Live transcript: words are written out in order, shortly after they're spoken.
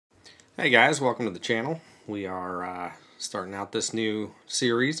Hey guys, welcome to the channel. We are starting out this new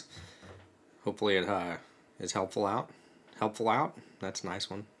series. Hopefully it is helpful out. Helpful out? That's a nice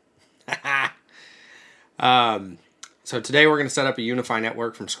one. So today we're going to set up a UniFi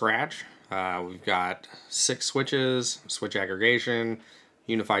network from scratch. We've got 6 switches, switch aggregation,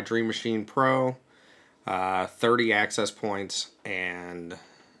 UniFi Dream Machine Pro, 30 access points, and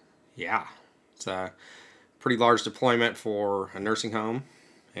yeah, it's a pretty large deployment for a nursing home.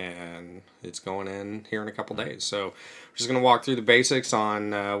 And it's going in here in a couple days. So we're just going to walk through the basics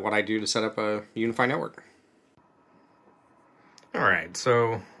on what I do to set up a UniFi network. Alright,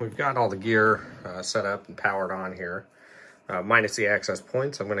 so we've got all the gear set up and powered on here, minus the access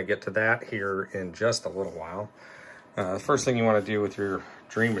points. I'm going to get to that here in just a little while. The first thing you want to do with your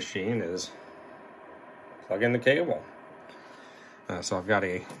Dream Machine is plug in the cable. So I've got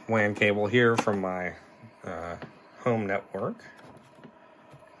a WAN cable here from my home network.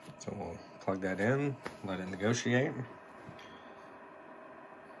 So we'll plug that in, let it negotiate.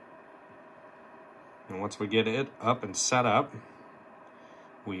 And once we get it up and set up,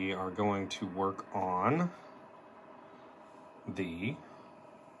 we are going to work on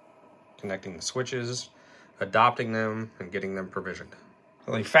connecting the switches, adopting them, and getting them provisioned.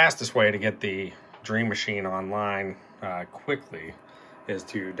 So the fastest way to get the Dream Machine online quickly is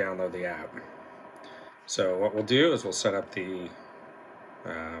to download the app. So what we'll do is we'll set up the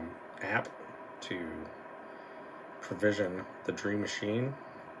app to provision the Dream Machine,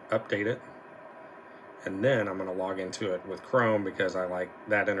 update it, and then I'm going to log into it with Chrome because I like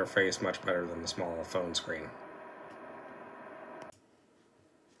that interface much better than the small phone screen.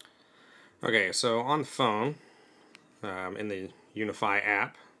 Okay, so on the phone, in the UniFi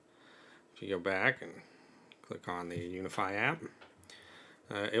app, if you go back and click on the UniFi app,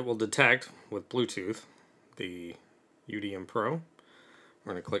 it will detect with Bluetooth the UDM Pro.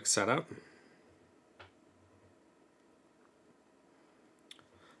 We're going to click Setup.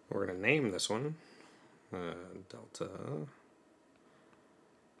 We're going to name this one Delta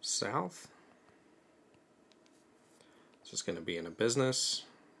South. It's just going to be in a business.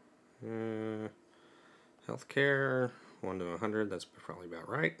 Healthcare, 1 to 100, that's probably about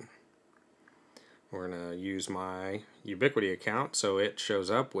right. We're going to use my Ubiquiti account so it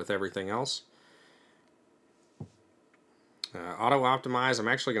shows up with everything else. Auto optimize, I'm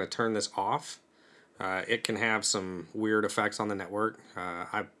actually going to turn this off. It can have some weird effects on the network.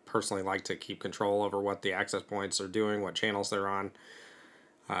 I personally like to keep control over what the access points are doing, what channels they're on.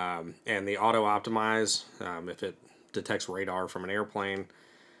 And the auto optimize, if it detects radar from an airplane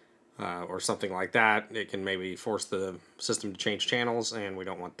or something like that, it can maybe force the system to change channels, and we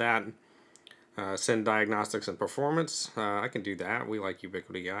don't want that. Send diagnostics and performance, I can do that. We like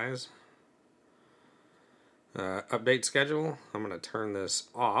Ubiquiti guys. Update schedule, I'm going to turn this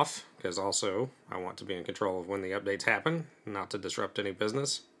off because also I want to be in control of when the updates happen, not to disrupt any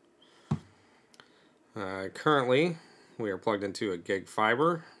business. Currently, we are plugged into a gig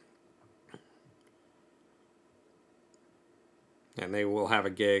fiber, and they will have a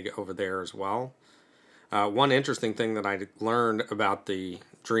gig over there as well. One interesting thing that I learned about the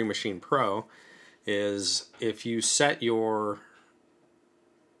Dream Machine Pro is if you set your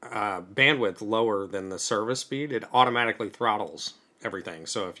bandwidth lower than the service speed, it automatically throttles everything.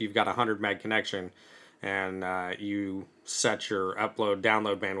 So if you've got a 100 meg connection and you set your upload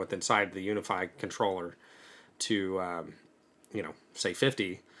download bandwidth inside the UniFi controller to say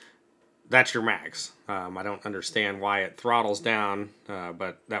 50, that's your max. I don't understand why it throttles down,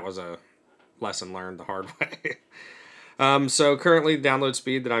 but that was a lesson learned the hard way. So currently the download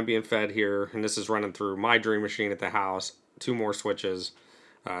speed that I'm being fed here, and this is running through my Dream Machine at the house, 2 more switches.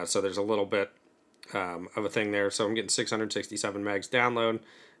 So there's a little bit of a thing there. So I'm getting 667 megs download,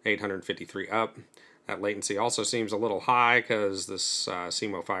 853 up. That latency also seems a little high because this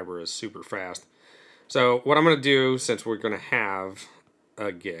CMO fiber is super fast. So what I'm going to do, since we're going to have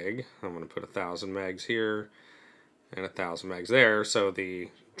a gig, I'm going to put 1,000 megs here and 1,000 megs there, so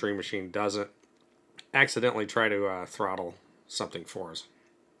the Dream Machine doesn't accidentally try to throttle something for us.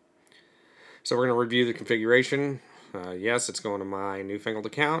 So we're going to review the configuration. Yes, it's going to my newfangled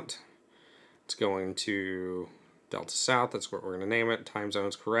account. It's going to Delta South. That's what we're going to name it. Time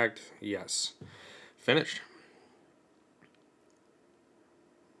zone's correct. Yes. Finished.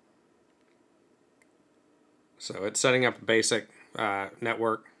 So it's setting up a basic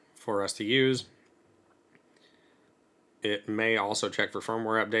network for us to use. It may also check for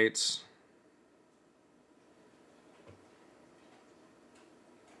firmware updates.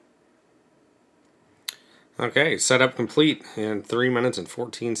 Okay, setup complete in 3 minutes and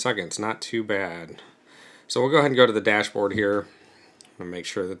 14 seconds. Not too bad. So we'll go ahead and go to the dashboard here. to make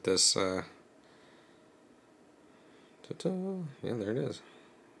sure that this, yeah, there it is.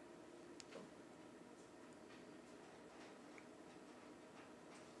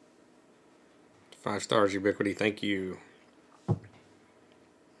 Five stars, Ubiquiti, thank you.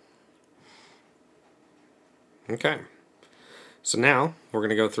 Okay, so now we're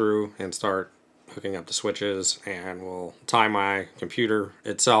going to go through and start hooking up the switches, and we'll tie my computer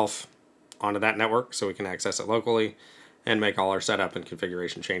itself onto that network so we can access it locally and make all our setup and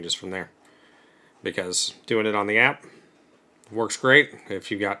configuration changes from there. Because doing it on the app works great if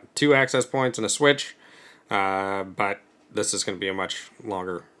you've got 2 access points and a switch, but this is going to be a much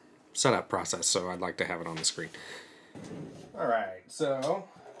longer setup process, so I'd like to have it on the screen. Alright, so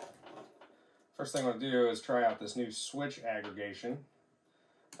first thing I want to do is try out this new switch aggregation.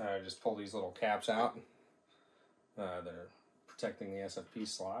 Just pull these little caps out that are protecting the SFP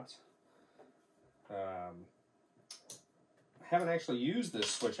slots. Haven't actually used this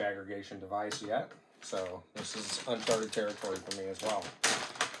switch aggregation device yet, so this is uncharted territory for me as well.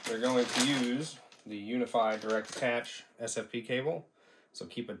 They're going to use the UniFi direct attach SFP cable, so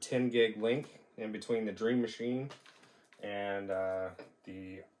keep a 10 gig link in between the Dream Machine and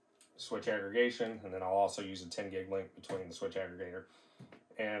the switch aggregation, and then I'll also use a 10 gig link between the switch aggregator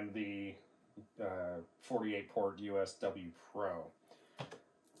and the 48 port USW Pro.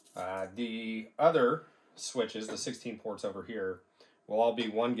 The other switches, the 16 ports over here, will all be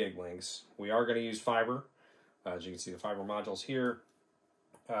 1 gig links. We are going to use fiber. As you can see, the fiber modules here,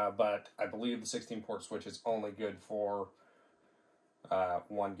 but I believe the 16 port switch is only good for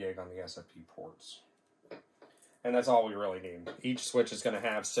 1 gig on the SFP ports. And that's all we really need. Each switch is going to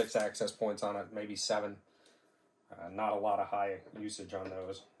have 6 access points on it, maybe 7. Not a lot of high usage on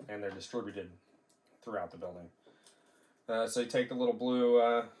those, and they're distributed throughout the building. So you take the little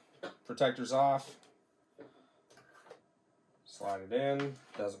blue protectors off, slide it in,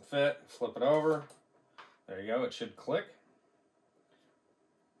 doesn't fit, flip it over. There you go, it should click.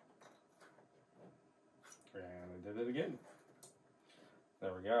 And I did it again.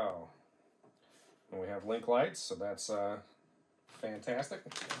 There we go. And we have link lights, so that's fantastic.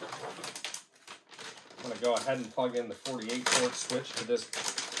 I'm going to go ahead and plug in the 48 port switch to this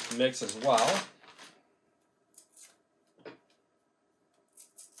mix as well.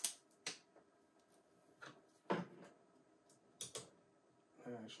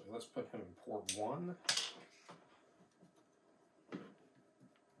 Actually, let's put him in port 1.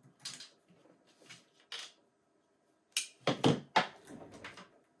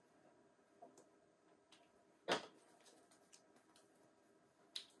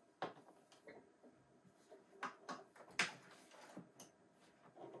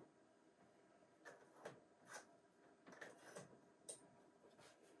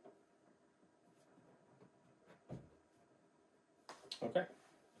 Okay,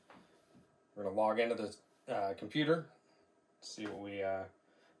 we're going to log into the computer, see what we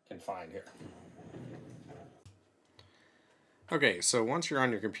can find here. Okay, so once you're on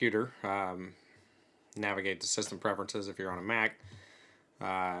your computer, navigate to System Preferences if you're on a Mac,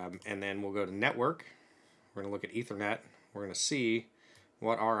 and then we'll go to Network. We're going to look at Ethernet. We're going to see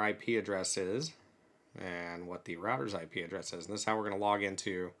what our IP address is and what the router's IP address is. And this is how we're going to log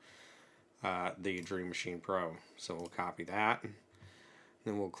into the Dream Machine Pro. So we'll copy that.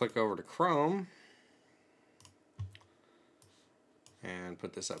 Then we'll click over to Chrome and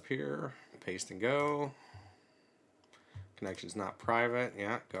put this up here, paste and go. Connection's not private.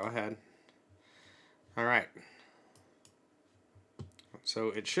 Yeah, go ahead. All right. So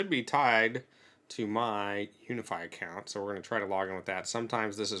it should be tied to my UniFi account, so we're going to try to log in with that.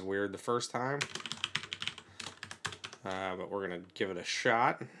 Sometimes this is weird the first time, but we're going to give it a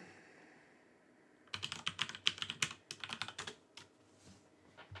shot.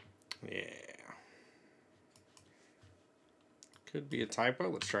 Yeah. Could be a typo.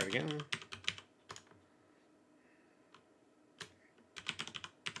 Let's try it again.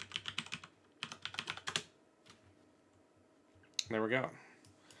 There we go.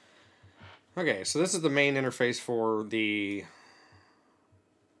 Okay, so this is the main interface for the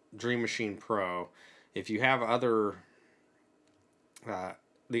Dream Machine Pro. If you have other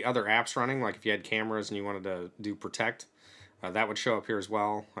the other apps running, like if you had cameras and you wanted to do Protect, that would show up here as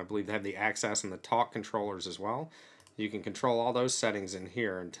well. I believe they have the access and the talk controllers as well. You can control all those settings in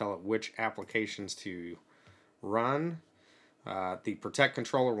here and tell it which applications to run. The Protect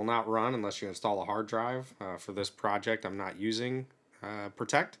controller will not run unless you install a hard drive. For this project, I'm not using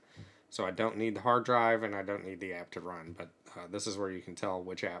Protect, so I don't need the hard drive and I don't need the app to run. But this is where you can tell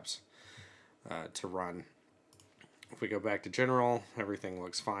which apps to run. If we go back to General, everything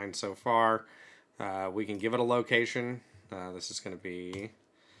looks fine so far. We can give it a location This is going to be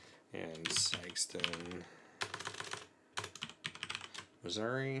in Sykeston,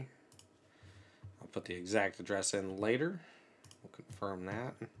 Missouri. I'll put the exact address in later. We'll confirm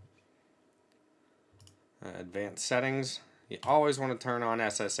that. Advanced settings. You always want to turn on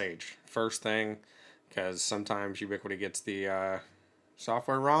SSH first thing, because sometimes Ubiquiti gets the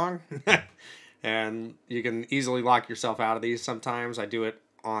software wrong. And you can easily lock yourself out of these sometimes. I do it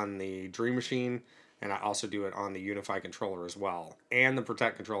on the Dream Machine, and I also do it on the UniFi controller as well, and the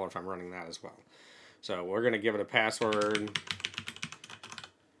Protect controller if I'm running that as well. So we're going to give it a password.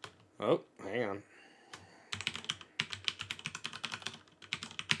 Oh, hang on.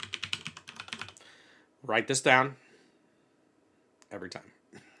 Write this down every time.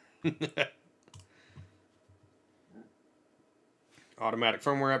 Automatic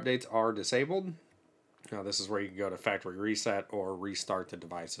firmware updates are disabled. Now this is where you can go to factory reset or restart the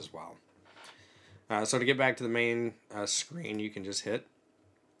device as well. So to get back to the main screen, you can just hit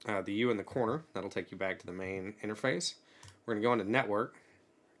the U in the corner. That'll take you back to the main interface. We're going to go into network.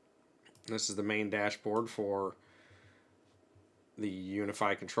 This is the main dashboard for the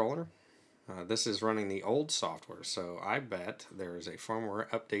UniFi controller. This is running the old software, so I bet there is a firmware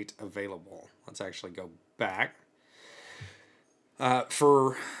update available. Let's actually go back.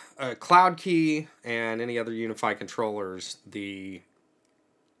 For Cloud Key and any other UniFi controllers, the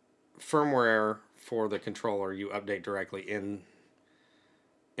firmware for the controller you update directly in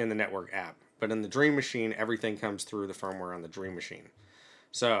the network app. But in the Dream Machine, everything comes through the firmware on the Dream Machine.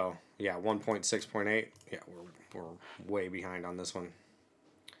 So, yeah, 1.6.8, yeah, we're way behind on this one.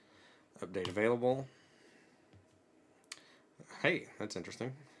 Update available. Hey, that's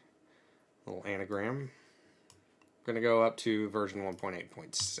interesting. Little anagram. Going to go up to version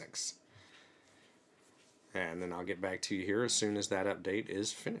 1.8.6. And then I'll get back to you here as soon as that update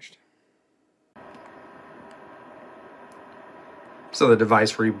is finished. So the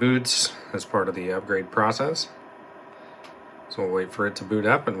device reboots as part of the upgrade process. So we'll wait for it to boot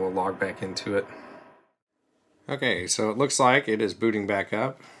up and we'll log back into it. Okay, so it looks like it is booting back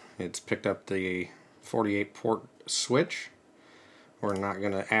up. It's picked up the 48 port switch. We're not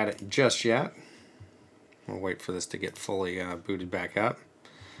going to add it just yet. We'll wait for this to get fully booted back up.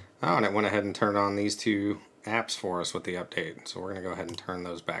 Oh, and it went ahead and turned on these two apps for us with the update. So we're going to go ahead and turn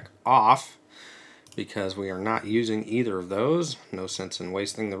those back off because we are not using either of those. No sense in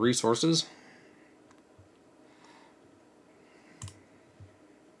wasting the resources.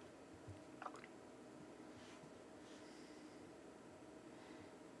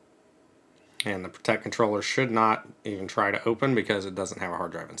 And the Protect controller should not even try to open because it doesn't have a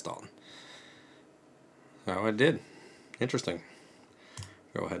hard drive installed. Oh, it did. Interesting.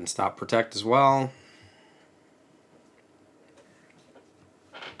 Go ahead and stop Protect as well.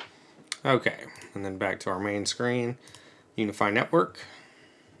 Okay, and then back to our main screen, UniFi Network.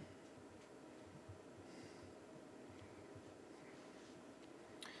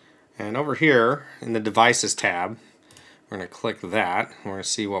 And over here in the Devices tab, we're going to click that. We're going to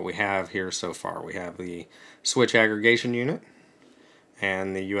see what we have here so far. We have the Switch aggregation unit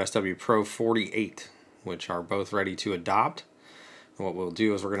and the USW Pro 48, which are both ready to adopt. And what we'll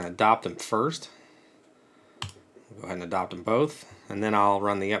do is we're going to adopt them first. We'll go ahead and adopt them both, and then I'll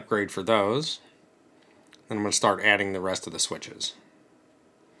run the upgrade for those. Then I'm going to start adding the rest of the switches.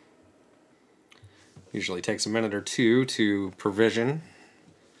 Usually takes a minute or two to provision.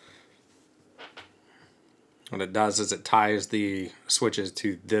 What it does is it ties the switches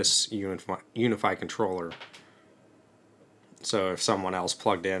to this UniFi controller. So if someone else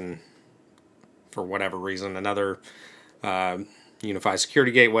plugged in, for whatever reason, another UniFi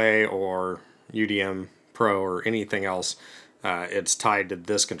security gateway or UDM Pro or anything else, it's tied to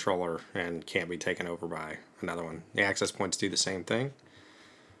this controller and can't be taken over by another one. The access points do the same thing.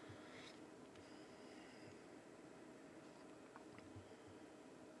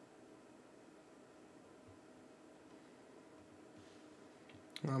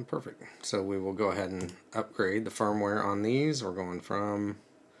 Perfect. So we will go ahead and upgrade the firmware on these. We're going from,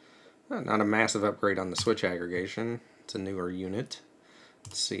 not a massive upgrade on the switch aggregation. It's a newer unit.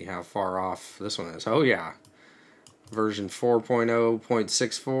 Let's see how far off this one is. Oh yeah. Version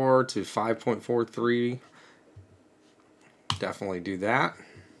 4.0.64 to 5.43. Definitely do that.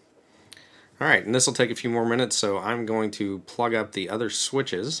 Alright, and this will take a few more minutes, so I'm going to plug up the other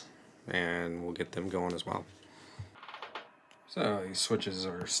switches and we'll get them going as well. So these switches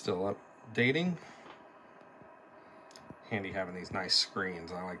are still updating. Handy having these nice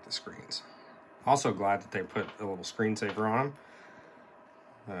screens. I like the screens. Also glad that they put a little screensaver on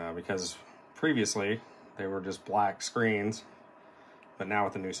them because previously they were just black screens, but now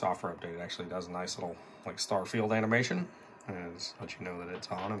with the new software update it actually does a nice little like star field animation. and just let you know that it's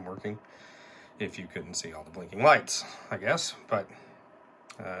on and working. If you couldn't see all the blinking lights, I guess, but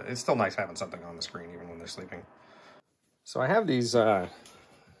it's still nice having something on the screen even when they're sleeping. So I have these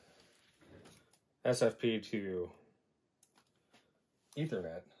SFP to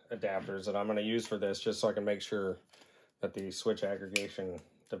Ethernet adapters that I'm going to use for this, just so I can make sure that the switch aggregation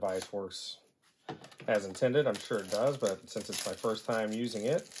device works as intended. I'm sure it does, but since it's my first time using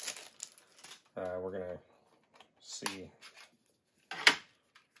it, we're going to see.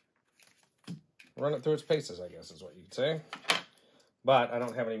 Run it through its paces, I guess is what you'd say. But I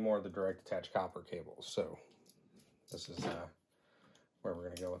don't have any more of the direct attached copper cables, so this is where we're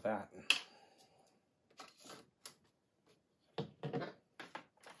going to go with that.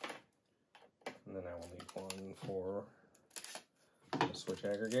 And then I will need one for the switch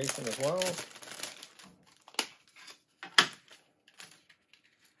aggregation as well.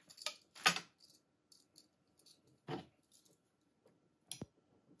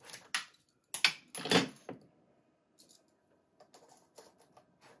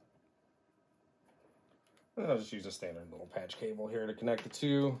 I'll just use a standard little patch cable here to connect the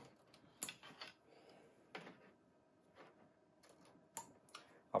two.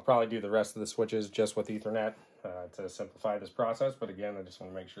 I'll probably do the rest of the switches just with Ethernet to simplify this process, but again, I just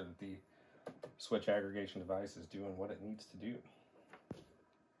want to make sure that the switch aggregation device is doing what it needs to do.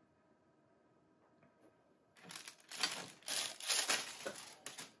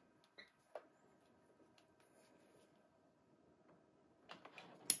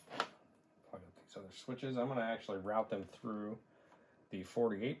 Other switches, I'm going to actually route them through the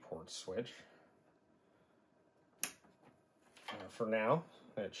 48 port switch. For now,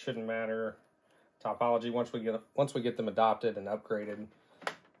 it shouldn't matter topology. Once we get them adopted and upgraded,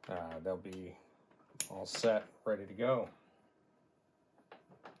 they'll be all set, ready to go.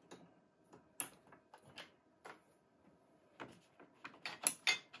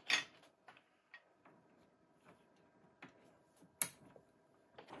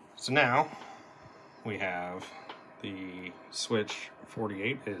 So now we have the switch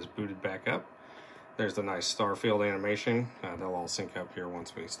 48 is booted back up. There's the nice star field animation. They'll all sync up here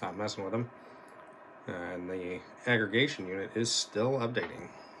once we stop messing with them. And the aggregation unit is still updating,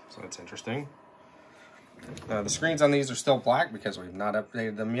 so that's interesting. The screens on these are still black because we've not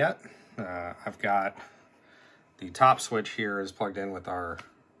updated them yet. I've got the top switch here is plugged in with our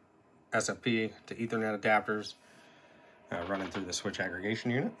SFP to Ethernet adapters running through the switch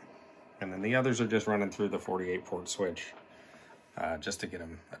aggregation unit. And then the others are just running through the 48 port switch just to get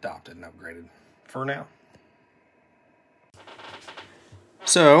them adopted and upgraded for now.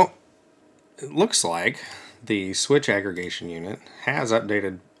 So it looks like the switch aggregation unit has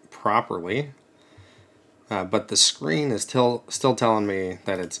updated properly, but the screen is still telling me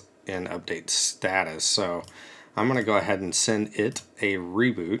that it's in update status. So I'm going to go ahead and send it a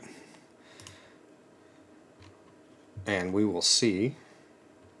reboot, and we will see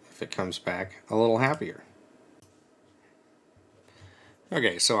if it comes back a little happier.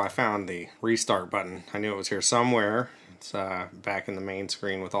 Okay, so I found the restart button. I knew it was here somewhere. It's back in the main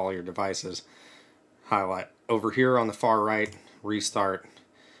screen with all your devices. Highlight over here on the far right, restart.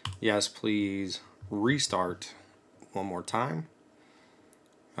 Yes, please restart one more time.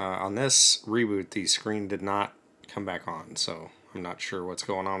 On this reboot, the screen did not come back on, so I'm not sure what's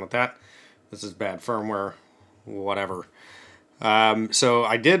going on with that. This is bad firmware, whatever. So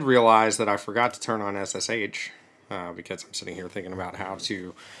I did realize that I forgot to turn on SSH because I'm sitting here thinking about how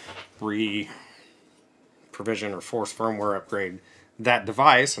to provision or force firmware upgrade that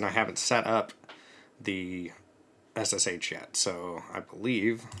device, and I haven't set up the SSH yet. So I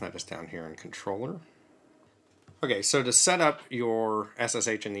believe that is down here in controller. Okay, so to set up your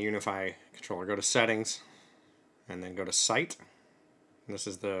SSH in the UniFi controller, go to settings and then go to site. This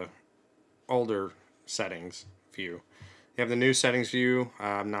is the older settings view. You have the new settings view.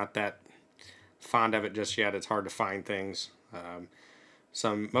 I'm not that fond of it just yet. It's hard to find things.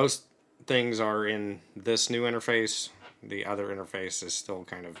 Most things are in this new interface. The other interface is still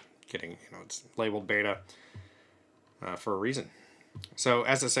kind of getting, it's labeled beta for a reason. So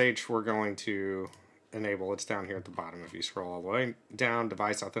SSH, we're going to enable. It's down here at the bottom. If you scroll all the way down,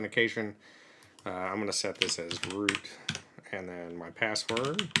 device authentication. I'm going to set this as root and then my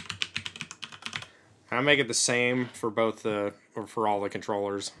password. I make it the same for both for all the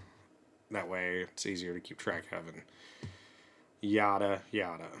controllers. That way it's easier to keep track of and yada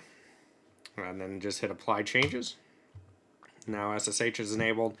yada. And then just hit apply changes. Now SSH is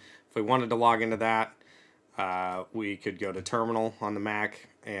enabled. If we wanted to log into that, we could go to terminal on the Mac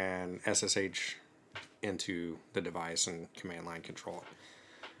and SSH into the device and command line control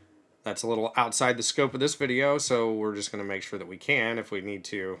it. That's a little outside the scope of this video, so we're just going to make sure that we can if we need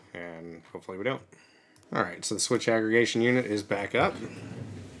to, and hopefully we don't. Alright, so the switch aggregation unit is back up.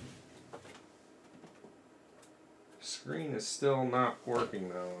 Screen is still not working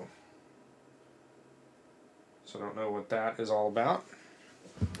though, so I don't know what that is all about,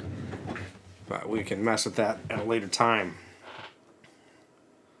 but we can mess with that at a later time.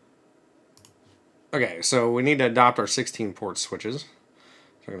 Okay, so we need to adopt our 16 port switches.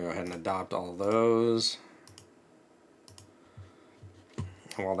 So I'm going to go ahead and adopt all those.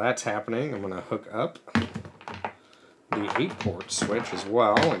 And while that's happening, I'm going to hook up the 8-port switch as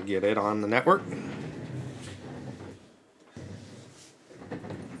well and get it on the network.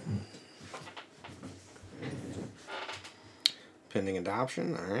 Pending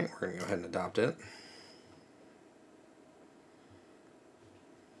adoption. Alright, we're going to go ahead and adopt it.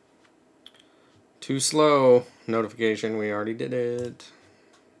 Too slow. Notification, we already did it.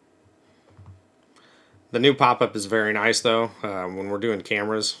 The new pop-up is very nice though. When we're doing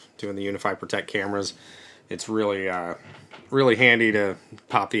cameras, doing the UniFi Protect cameras, it's really really handy to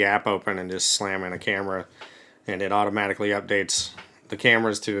pop the app open and just slam in a camera, and it automatically updates the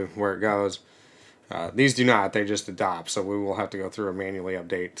cameras to where it goes. These do not, they just adopt, so we will have to go through and manually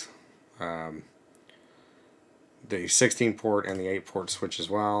update the 16 port and the 8 port switch as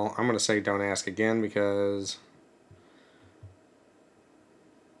well. I'm going to say don't ask again because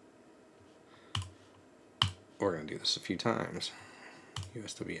we're going to do this a few times.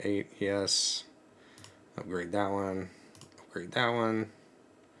 USB 8, yes. Upgrade that one. Upgrade that one.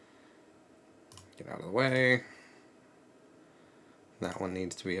 Get out of the way. That one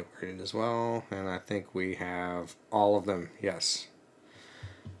needs to be upgraded as well. And I think we have all of them. Yes.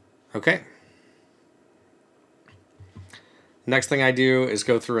 Okay. Next thing I do is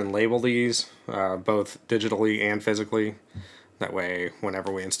go through and label these, both digitally and physically. That way,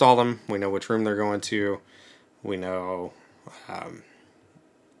 whenever we install them, we know which room they're going to. We know,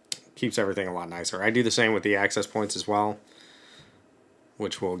 keeps everything a lot nicer. I do the same with the access points as well,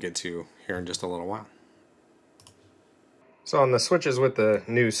 which we'll get to here in just a little while. So on the switches with the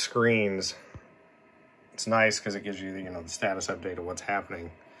new screens, it's nice because it gives you the, the status update of what's happening.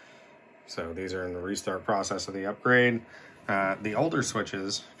 So these are in the restart process of the upgrade. The older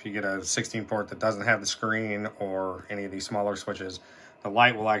switches, if you get a 16 port that doesn't have the screen or any of these smaller switches, the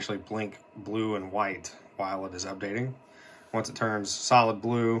light will actually blink blue and white while it is updating. Once it turns solid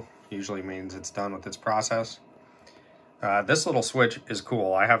blue, usually means it's done with its process. This little switch is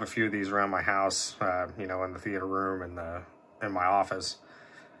cool. I have a few of these around my house, in the theater room and in my office.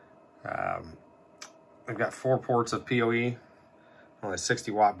 I've got 4 ports of PoE, only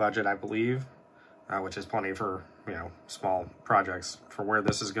 60 watt budget, I believe, which is plenty for, small projects. For where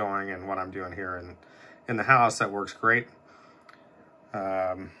this is going and what I'm doing here in the house, that works great.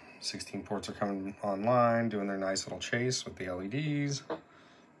 16 ports are coming online, doing their nice little chase with the LEDs.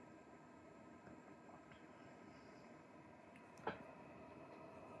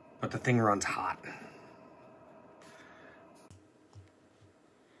 But the thing runs hot.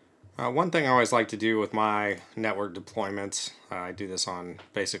 One thing I always like to do with my network deployments, I do this on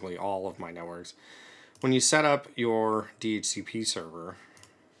basically all of my networks. When you set up your DHCP server,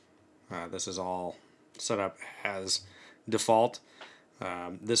 this is all set up as default.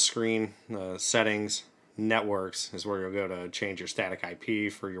 This screen, the settings, networks, is where you'll go to change your static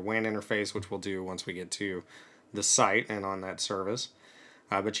IP for your WAN interface, which we'll do once we get to the site and on that service.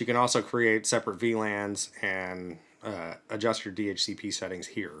 But you can also create separate VLANs and adjust your DHCP settings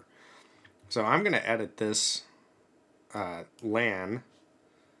here. So I'm going to edit this LAN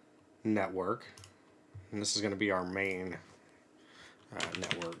network, and this is going to be our main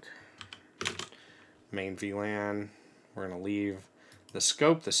network. Main VLAN. We're going to leave the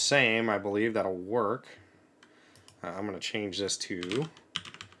scope the same. I believe that'll work. I'm going to change this to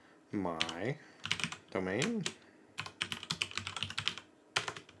my domain.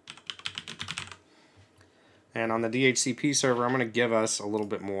 And on the DHCP server, I'm going to give us a little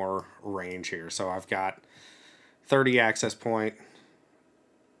bit more range here. So I've got 30 access points,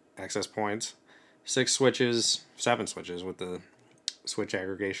 6 switches, 7 switches with the switch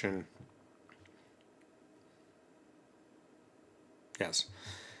aggregation. Yes.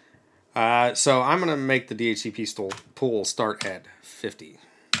 So I'm going to make the DHCP pool start at 50.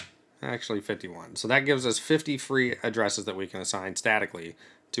 Actually 51. So that gives us 50 free addresses that we can assign statically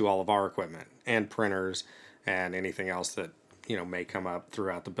to all of our equipment and printers and anything else that may come up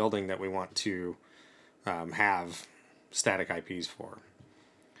throughout the building that we want to have static IPs for.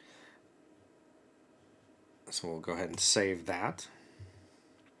 So we'll go ahead and save that.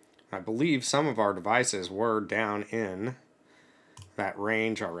 I believe some of our devices were down in that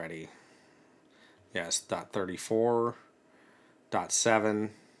range already. Yes, .34, .7,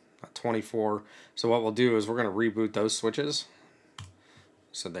 .24. So what we'll do is we're going to reboot those switches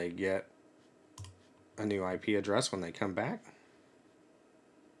so they get a new IP address when they come back.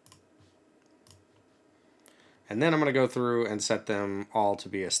 And then I'm going to go through and set them all to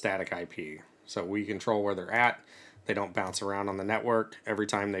be a static IP. So we control where they're at. They don't bounce around on the network. Every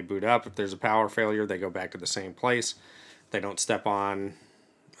time they boot up, if there's a power failure, they go back to the same place. They don't step on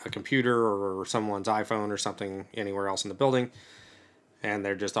a computer or someone's iPhone or something anywhere else in the building. And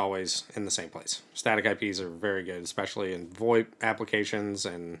they're just always in the same place. Static IPs are very good, especially in VoIP applications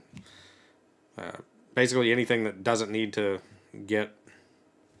and basically anything that doesn't need to get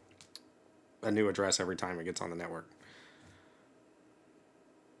a new address every time it gets on the network.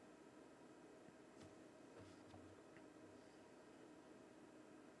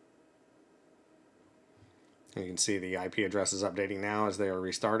 You can see the IP address is updating now as they are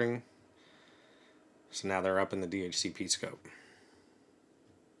restarting. So now they're up in the DHCP scope.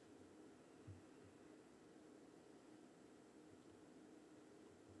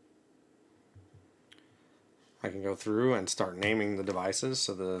 I can go through and start naming the devices.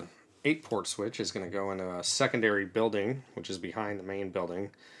 So the 8-port switch is going to go into a secondary building, which is behind the main building.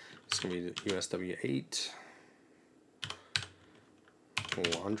 It's going to be the USW8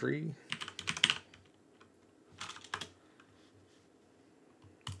 laundry.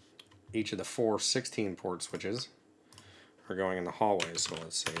 Each of the 4 16-port switches are going in the hallway. So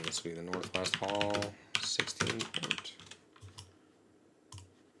let's say this will be the northwest hall, 16-port.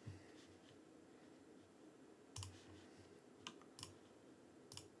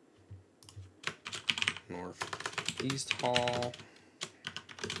 Northeast hall.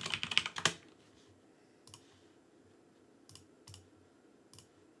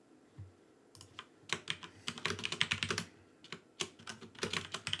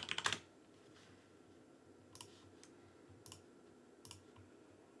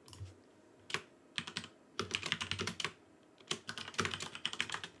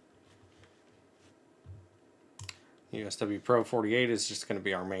 USW Pro 48 is just going to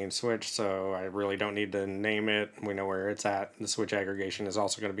be our main switch, so I really don't need to name it. We know where it's at. The switch aggregation is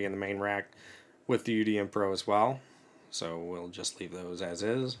also going to be in the main rack with the UDM Pro as well, so we'll just leave those as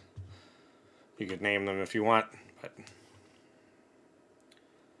is. You could name them if you want, but...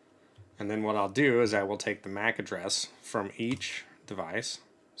 And then what I'll do is I will take the MAC address from each device,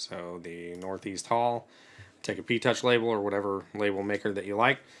 so the Northeast Hall, take a P-Touch label or whatever label maker that you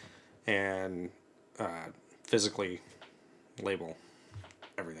like, and physically label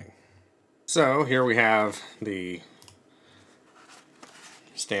everything. So here we have the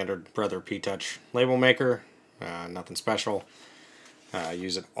standard Brother P-Touch label maker. Nothing special.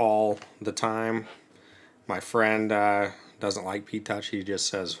 Use it all the time. My friend doesn't like P-Touch. He just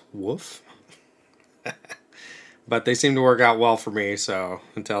says woof. But they seem to work out well for me, so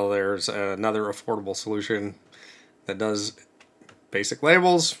until there's another affordable solution that does basic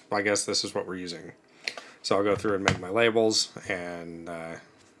labels, I guess this is what we're using. So I'll go through and make my labels and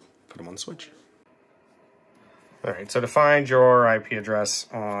put them on the switch. Alright, so to find your IP address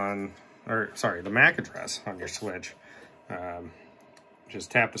on, the MAC address on your switch,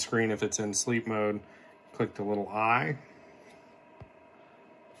 just tap the screen if it's in sleep mode, click the little I,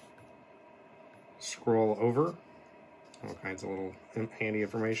 scroll over, all kinds of little handy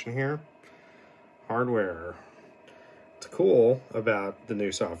information here. Hardware. What's cool about the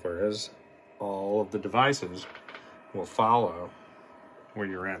new software is all of the devices will follow where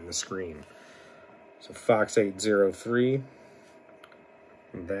you're at in the screen. So Fox 803,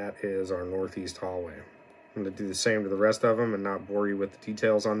 that is our northeast hallway. I'm going to do the same to the rest of them and not bore you with the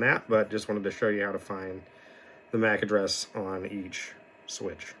details on that, but just wanted to show you how to find the MAC address on each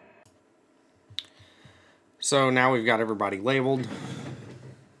switch. So now we've got everybody labeled.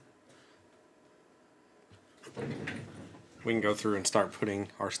 We can go through and start putting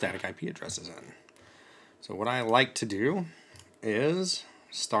our static IP addresses in. So what I like to do is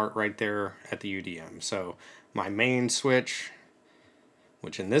start right there at the UDM. So my main switch,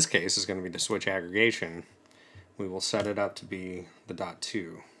 which in this case is going to be the switch aggregation, we will set it up to be the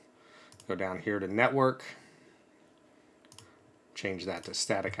 .2. Go down here to network, change that to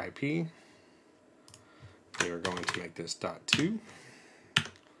static IP. We are going to make this .2.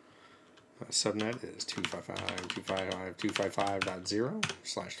 Subnet is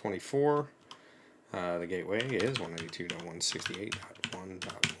 255.255.0/24. The gateway is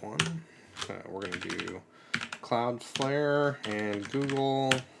 192.168.1.1. We're going to do Cloudflare and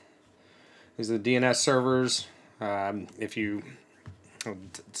Google. These are the DNS servers.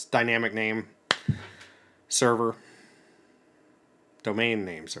 It's dynamic name server. Domain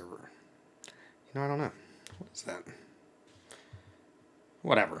name server. I don't know. What is that?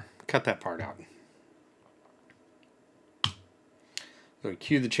 Whatever. Cut that part out. So we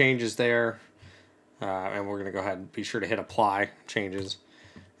cue the changes there. And we're going to go ahead and be sure to hit apply changes.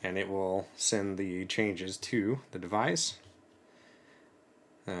 And it will send the changes to the device.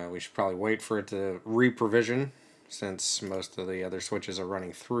 We should probably wait for it to re-provision, since most of the other switches are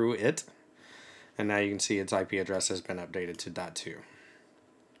running through it. And now you can see its IP address has been updated to .2.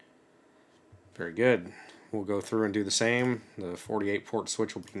 Very good. We'll go through and do the same. The 48 port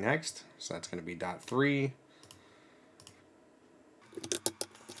switch will be next. So that's going to be .3.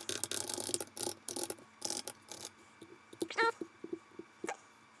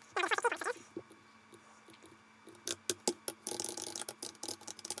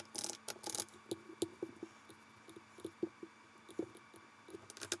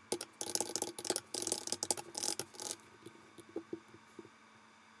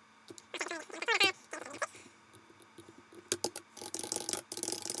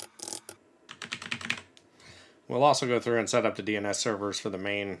 We'll also go through and set up the DNS servers for the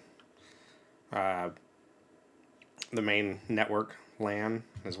main network LAN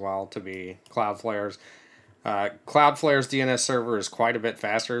as well to be Cloudflare's. Cloudflare's DNS server is quite a bit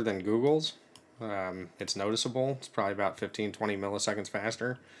faster than Google's. It's noticeable. It's probably about 15-20 milliseconds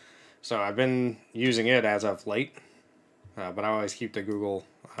faster. So I've been using it as of late, but I always keep the Google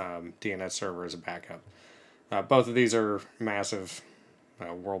DNS server as a backup. Both of these are massive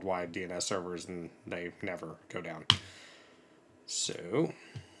worldwide DNS servers, and they never go down. So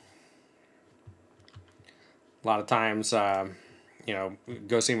a lot of times,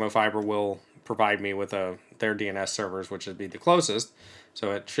 GoSimo Fiber will provide me with their DNS servers, which would be the closest.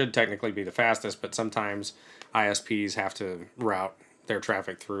 So it should technically be the fastest, but sometimes ISPs have to route their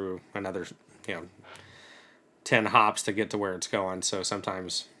traffic through another, 10 hops to get to where it's going. So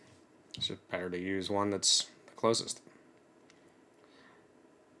sometimes it's just better to use one that's the closest.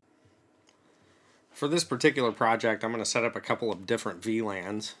 For this particular project, I'm going to set up a couple of different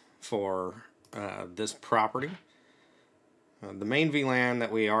VLANs for this property. The main VLAN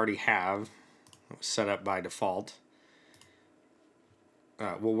that we already have set up by default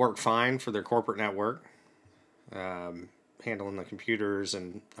will work fine for their corporate network, handling the computers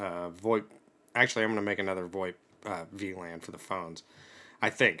and VoIP. Actually, I'm going to make another VoIP VLAN for the phones.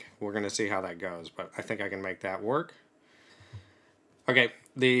 I think. We're going to see how that goes, but I think I can make that work. Okay,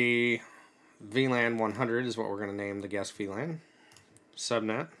 the VLAN 100 is what we're going to name the guest VLAN.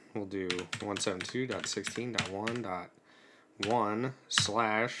 Subnet, we'll do 172.16.1.1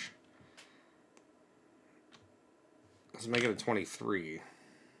 slash, let's make it a 23.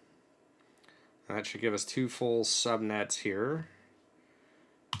 That should give us two full subnets here.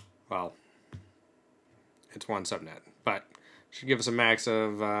 Well, it's one subnet, but should give us a max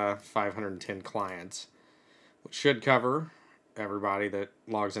of 510 clients, which should cover everybody that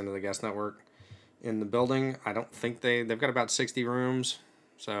logs into the guest network in the building. I don't think they've got about 60 rooms,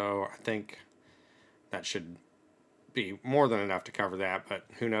 so I think that should be more than enough to cover that, but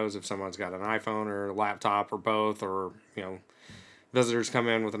who knows if someone's got an iPhone or a laptop or both, or visitors come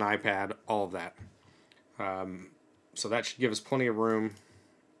in with an iPad, all of that. So that should give us plenty of room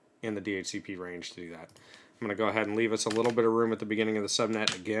in the DHCP range to do that. I'm going to go ahead and leave us a little bit of room at the beginning of the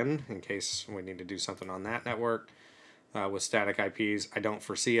subnet again in case we need to do something on that network with static IPs. I don't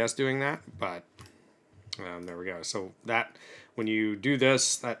foresee us doing that, but there we go. So that, when you do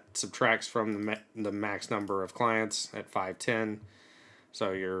this, that subtracts from the max number of clients at 510.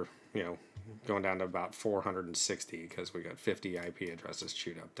 So you're going down to about 460 because we got 50 IP addresses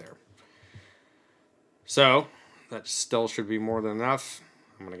chewed up there. So that still should be more than enough.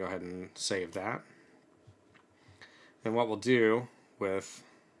 I'm going to go ahead and save that. And what we'll do with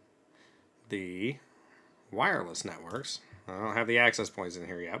the wireless networks, I don't have the access points in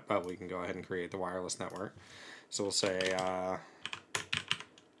here yet, but we can go ahead and create the wireless network. So we'll say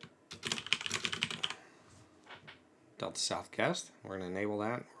Delta South Guest. We're going to enable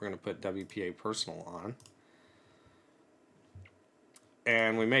that. We're going to put WPA Personal on.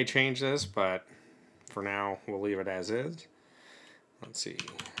 And we may change this, but for now we'll leave it as is. Let's see.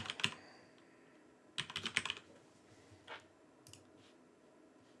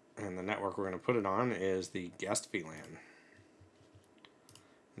 And the network we're going to put it on is the guest VLAN.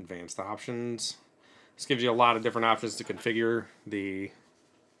 Advanced options. This gives you a lot of different options to configure the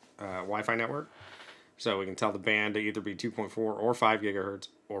Wi-Fi network. So we can tell the band to either be 2.4 or 5 gigahertz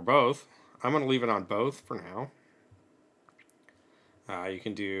or both. I'm going to leave it on both for now. You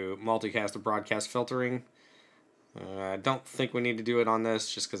can do multicast to broadcast filtering. I don't think we need to do it on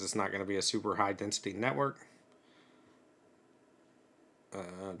this just because it's not going to be a super high density network.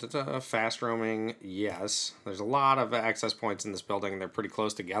 Fast roaming, yes. There's a lot of access points in this building, and they're pretty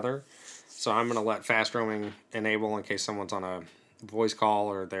close together. So I'm going to let fast roaming enable in case someone's on a voice call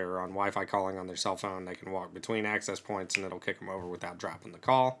or they're on Wi-Fi calling on their cell phone. They can walk between access points, and it'll kick them over without dropping the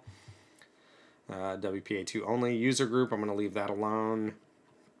call. WPA2 only. User group, I'm going to leave that alone.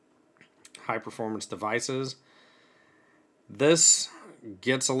 High performance devices. This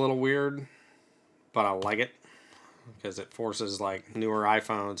gets a little weird, but I like it, because it forces like newer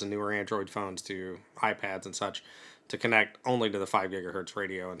iPhones and newer Android phones to iPads and such to connect only to the 5 gigahertz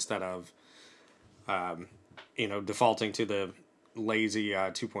radio instead of, defaulting to the lazy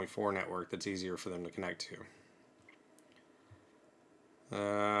 2.4 network that's easier for them to connect to.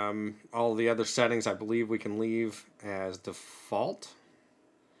 All the other settings I believe we can leave as default,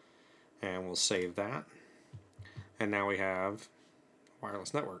 and we'll save that. And now we have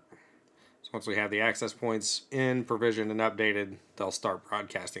wireless network. Once we have the access points in, provisioned, and updated, they'll start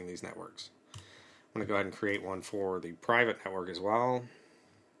broadcasting these networks. I'm going to go ahead and create one for the private network as well.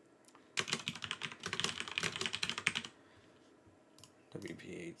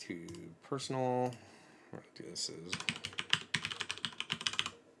 WPA2 personal. We're going to do this as...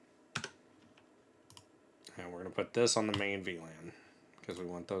 And we're going to put this on the main VLAN, because we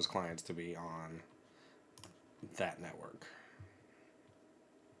want those clients to be on that network.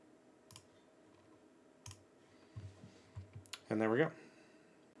 And there we go.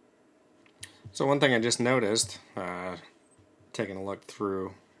 So one thing I just noticed, taking a look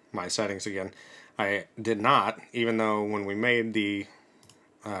through my settings again, I did not, even though when we made the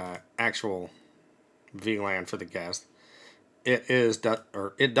actual VLAN for the guest,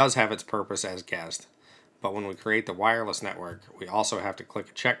 it does have its purpose as guest. But when we create the wireless network, we also have to click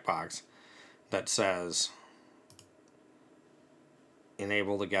a checkbox that says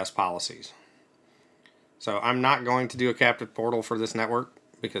enable the guest policies. So I'm not going to do a captive portal for this network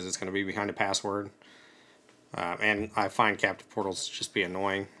because it's going to be behind a password. And I find captive portals just be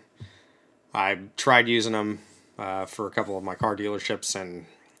annoying. I tried using them for a couple of my car dealerships, and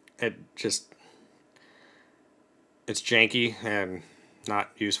it's janky and not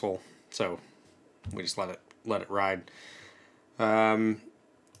useful. So we just let it ride. So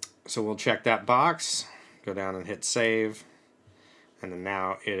we'll check that box, go down and hit save. And then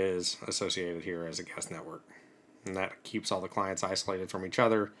now it is associated here as a guest network. And that keeps all the clients isolated from each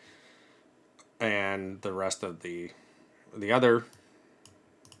other and the rest of the other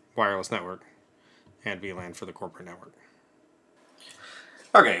wireless network and VLAN for the corporate network.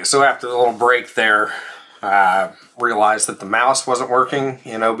 Okay, so after the little break there, realized that the mouse wasn't working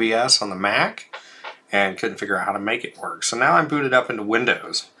in OBS on the Mac and couldn't figure out how to make it work. So now I'm booted up into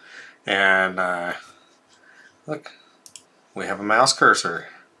Windows. And look. We have a mouse cursor,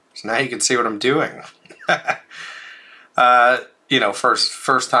 so now you can see what I'm doing.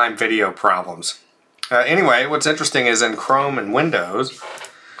 First time video problems. Anyway, what's interesting is in Chrome and Windows,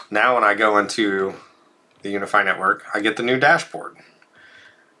 now when I go into the UniFi network, I get the new dashboard.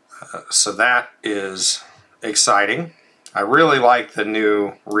 So that is exciting. I really like the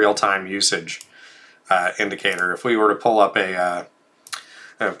new real-time usage indicator. If we were to pull up a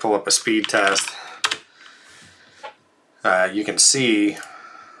speed test, you can see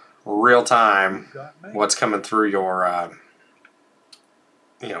real time what's coming through your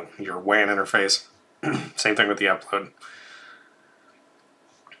your WAN interface. Same thing with the upload.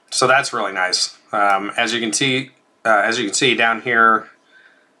 So that's really nice. As you can see down here,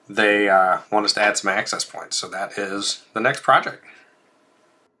 they want us to add some access points. So that is the next project.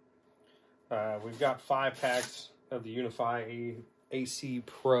 We've got 5 packs of the UniFi AC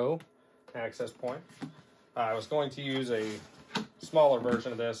Pro access point. I was going to use a smaller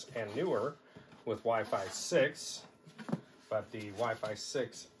version of this and newer with Wi-Fi 6, but the Wi-Fi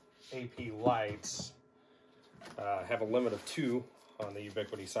 6 AP lights have a limit of 2 on the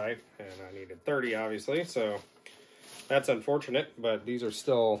Ubiquiti site, and I needed 30 obviously, so that's unfortunate, but these are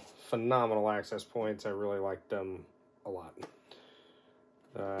still phenomenal access points. I really like them a lot.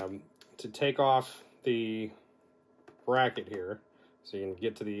 To take off the bracket here, so you can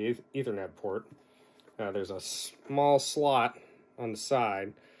get to the Ethernet port, there's a small slot on the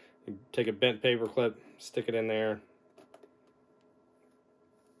side. You take a bent paper clip, stick it in there,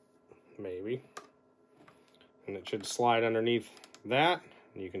 maybe, and it should slide underneath that.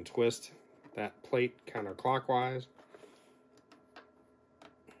 And you can twist that plate counterclockwise.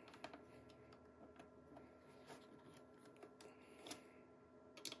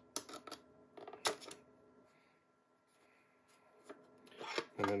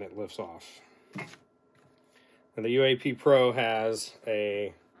 And then it lifts off. And the UAP Pro has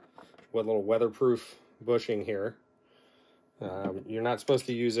a little weatherproof bushing here. You're not supposed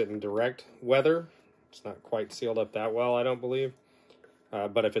to use it in direct weather. It's not quite sealed up that well, I don't believe.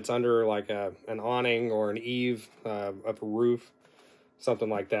 But if it's under like an awning or an eave of a roof, something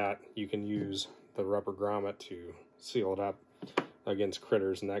like that, you can use the rubber grommet to seal it up against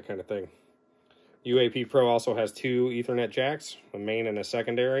critters and that kind of thing. UAP Pro also has 2 Ethernet jacks, a main and a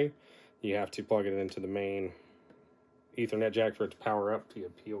secondary. You have to plug it into the main Ethernet jack for it to power up via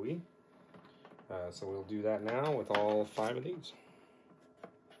PoE. So we'll do that now with all 5 of these.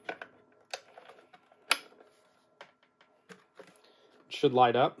 It should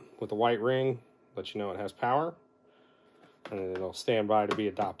light up with a white ring, let you know it has power, and then it'll stand by to be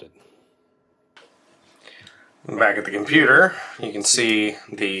adopted. Back at the computer, you can see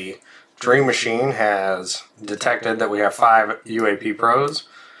the Dream Machine has detected that we have 5 UAP Pros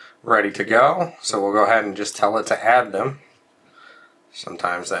ready to go, so we'll go ahead and just tell it to add them.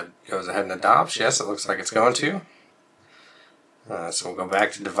 Sometimes that goes ahead and adopts. Yes, it looks like it's going to. So we'll go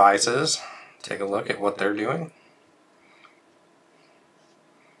back to devices, take a look at what they're doing.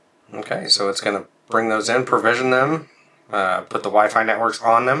 Okay, so it's going to bring those in, provision them, put the Wi-Fi networks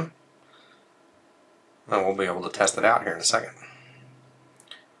on them, and we'll be able to test it out here in a second.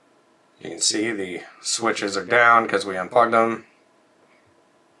 You can see the switches are down because we unplugged them.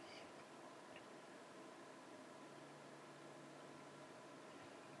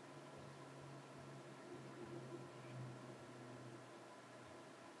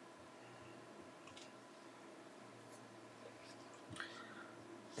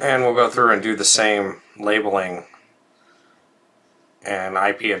 And we'll go through and do the same labeling and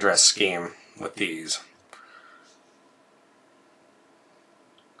IP address scheme with these.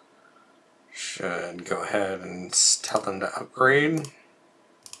 Should go ahead and tell them to upgrade.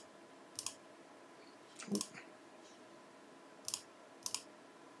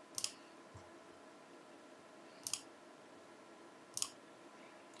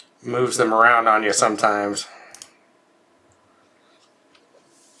 Moves them around on you sometimes.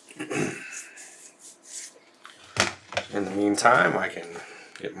 In the meantime, I can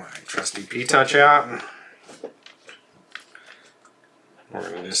get my trusty P-Touch out. We're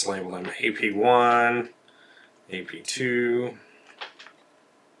going to just label them AP1, AP2,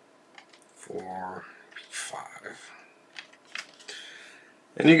 4, AP5.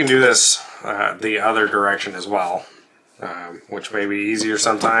 And you can do this the other direction as well, which may be easier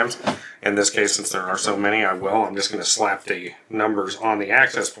sometimes. In this case, since there are so many, I will. I'm just going to slap the numbers on the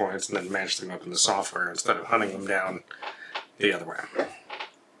access points and then match them up in the software instead of hunting them down the other way.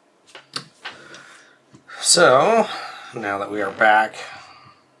 So, now that we are back,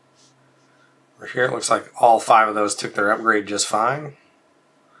 over here it looks like all 5 of those took their upgrade just fine.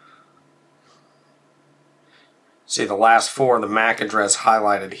 See the last 4, the MAC address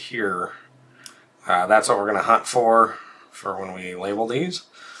highlighted here. That's what we're going to hunt for when we label these.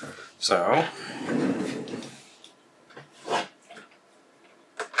 So,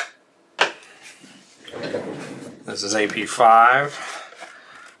 this is AP5.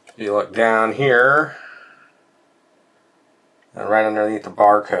 You look down here, and right underneath the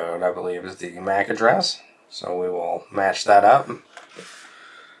barcode, I believe, is the MAC address. So we will match that up.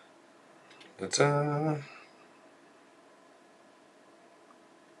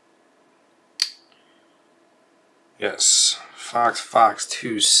 Yes, Fox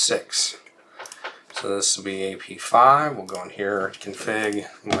 26. So this will be AP5. We'll go in here, config,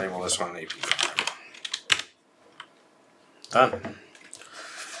 and label this one AP5. Done.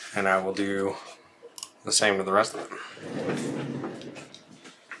 And I will do the same to the rest of them.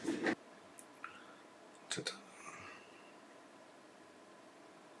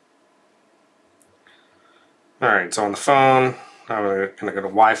 Alright, so on the phone, I'm going to go to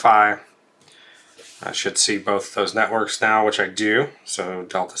Wi-Fi. I should see both those networks now, which I do. So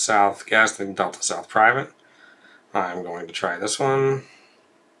Delta South guest and Delta South private. I'm going to try this one.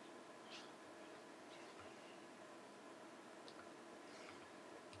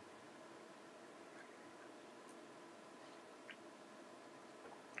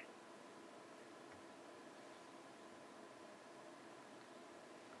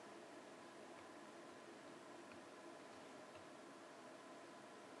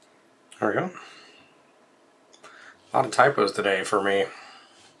 There we go. A lot of typos today for me.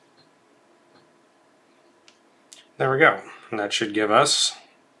 There we go. And that should give us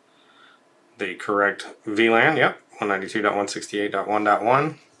the correct VLAN. Yep,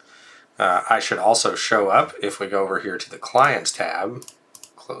 192.168.1.1. I should also show up if we go over here to the Clients tab.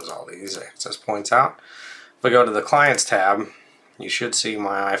 Close all these access points out. If we go to the Clients tab, you should see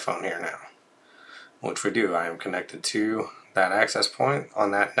my iPhone here now. Which we do. I am connected to that access point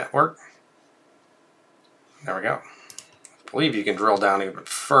on that network. There we go. believe you can drill down even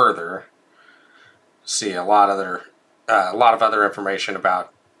further. See a lot of other information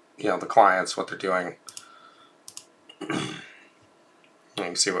about, you know, the clients, what they're doing. You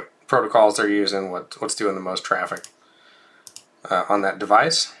can see what protocols they're using, what's doing the most traffic on that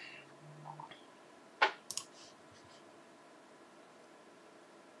device.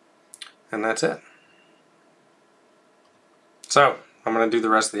 And that's it. So I'm going to do the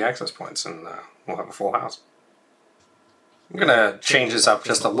rest of the access points, and we'll have a full house. I'm going to change this up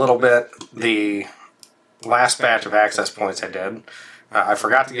just a little bit. The last batch of access points I did, I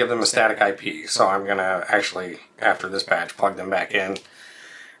forgot to give them a static IP, so I'm going to actually, after this batch, plug them back in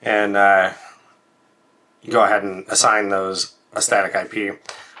and go ahead and assign those a static IP.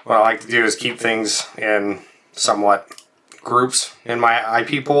 What I like to do is keep things in somewhat groups in my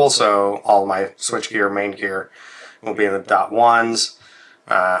IP pool, so all my switch gear, main gear will be in the .1s.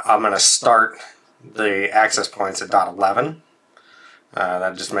 I'm going to start the access points at .11.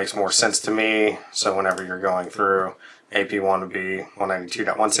 That just makes more sense to me, so whenever you're going through, AP1 would be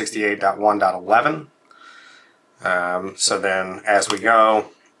 192.168.1.11. So then as we go,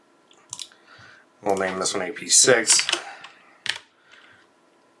 we'll name this one AP6,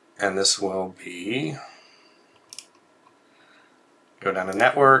 and this will be, go down to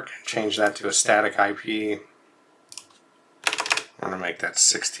network, change that to a static IP. I'm going to make that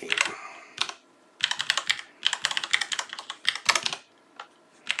 16.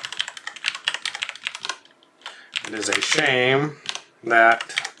 It is a shame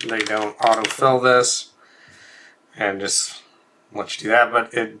that they don't autofill this and just let you do that,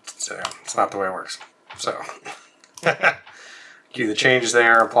 but it's not the way it works. So, do the changes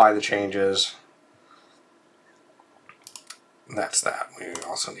there, apply the changes. That's that. We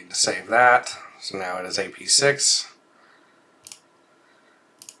also need to save that. So now it is AP6.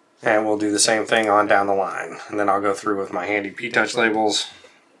 And we'll do the same thing on down the line. And then I'll go through with my handy P-Touch labels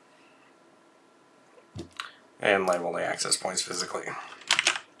and label the access points physically.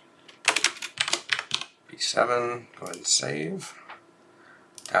 P7, go ahead and save.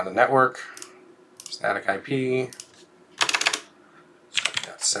 Down to network, static IP,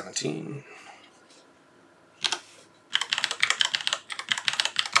 got 17.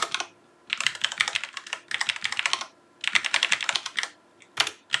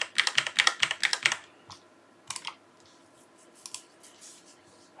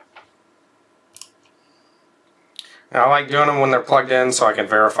 Now, I like doing them when they're plugged in so I can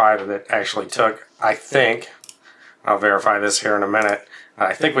verify that it actually took. I think, I'll verify this here in a minute,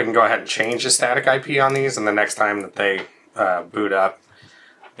 I think we can go ahead and change the static IP on these, and the next time that they boot up,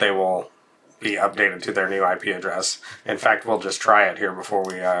 they will be updated to their new IP address. In fact, we'll just try it here before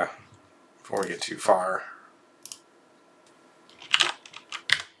we get too far.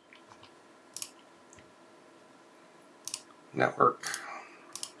 Network.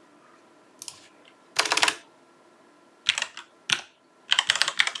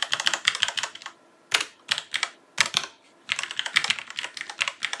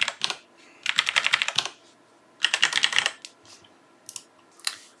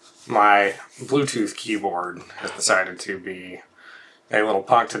 My Bluetooth keyboard has decided to be a little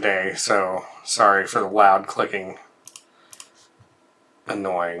punk today, so sorry for the loud clicking,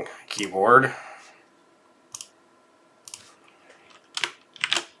 annoying keyboard.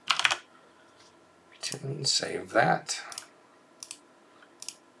 Save that.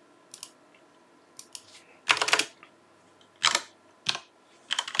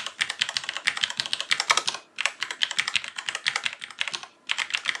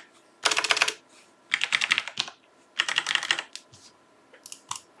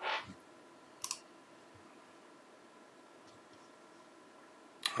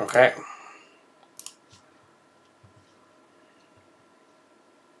 Okay.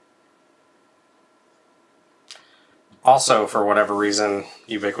 Also, for whatever reason,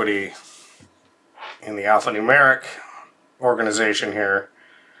 Ubiquiti in the alphanumeric organization here,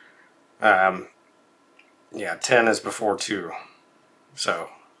 yeah, 10 is before 2, so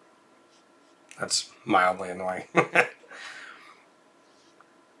that's mildly annoying.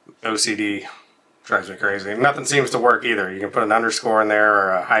 OCD drives me crazy. Nothing seems to work either. You can put an underscore in there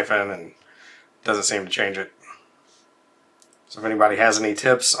or a hyphen and it doesn't seem to change it. So if anybody has any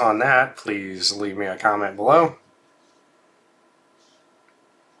tips on that, please leave me a comment below.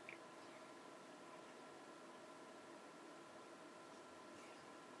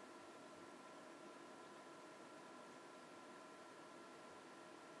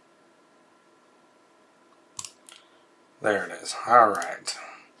 There it is. Alright.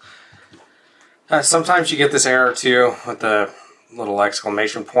 Sometimes you get this error too with the little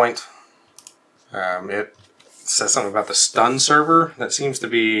exclamation point. It says something about the stun server. That seems to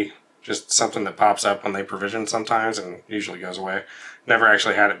be just something that pops up when they provision sometimes and usually goes away. Never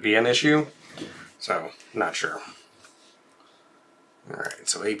actually had it be an issue, so not sure. Alright,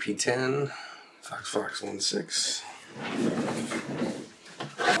 so AP10, Fox 16.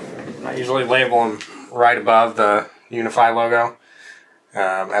 I usually label them right above the UniFi logo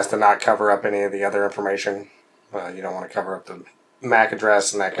as to not cover up any of the other information. You don't want to cover up the MAC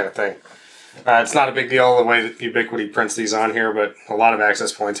address and that kind of thing. It's not a big deal the way that Ubiquiti prints these on here, but a lot of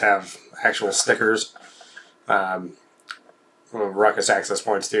access points have actual stickers. Ruckus access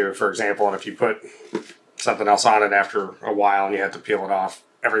points do, for example, and if you put something else on it after a while and you have to peel it off,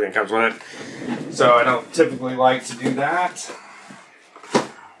 everything comes with it. So I don't typically like to do that.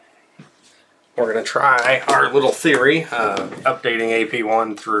 We're going to try our little theory of updating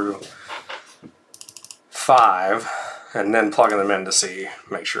AP1 through 5 and then plugging them in to see,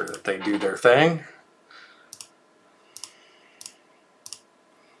 make sure that they do their thing.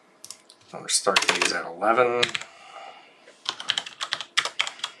 I'm going to start these at 11.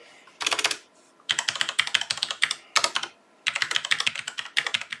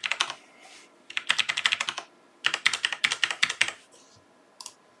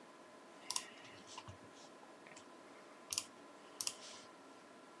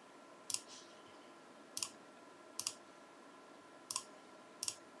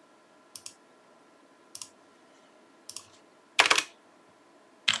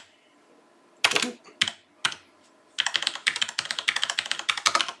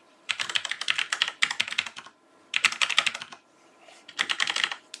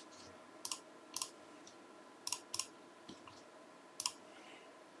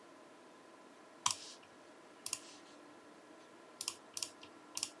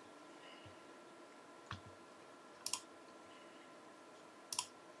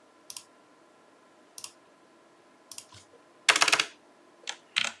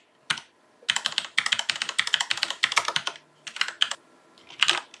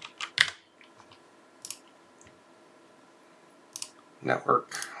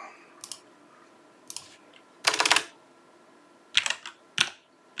 Network.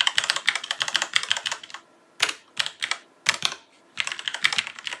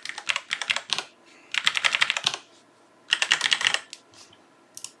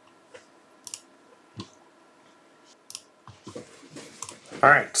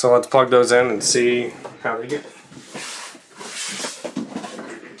 Alright, so let's plug those in and see how they get.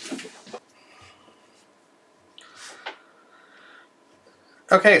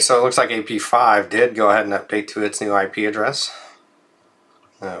 Okay, so it looks like AP5 did go ahead and update to its new IP address.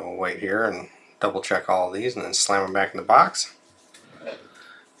 We'll wait here and double check all of these and then slam them back in the box.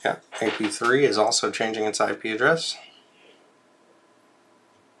 Yeah, AP3 is also changing its IP address.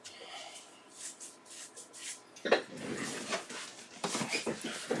 Go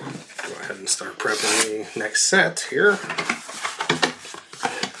ahead and start prepping the next set here.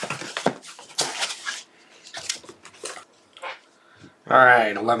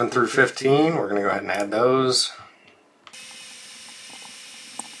 Alright, 11 through 15, we're going to go ahead and add those.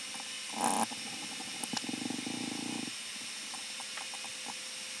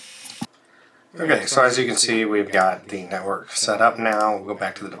 Okay, so as you can see, we've got the network set up now. We'll go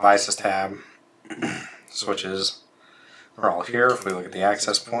back to the Devices tab. Switches are all here. If we look at the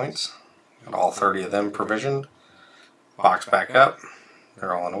access points, got all 30 of them provisioned. Box back up.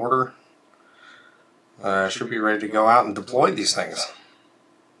 They're all in order. Should be ready to go out and deploy these things.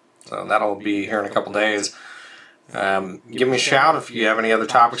 So that'll be here in a couple days. Give me a shout if you have any other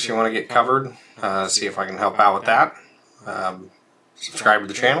topics you want to get covered. See if I can help out with that. Subscribe to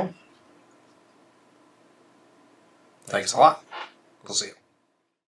the channel. Thanks a lot. We'll see you.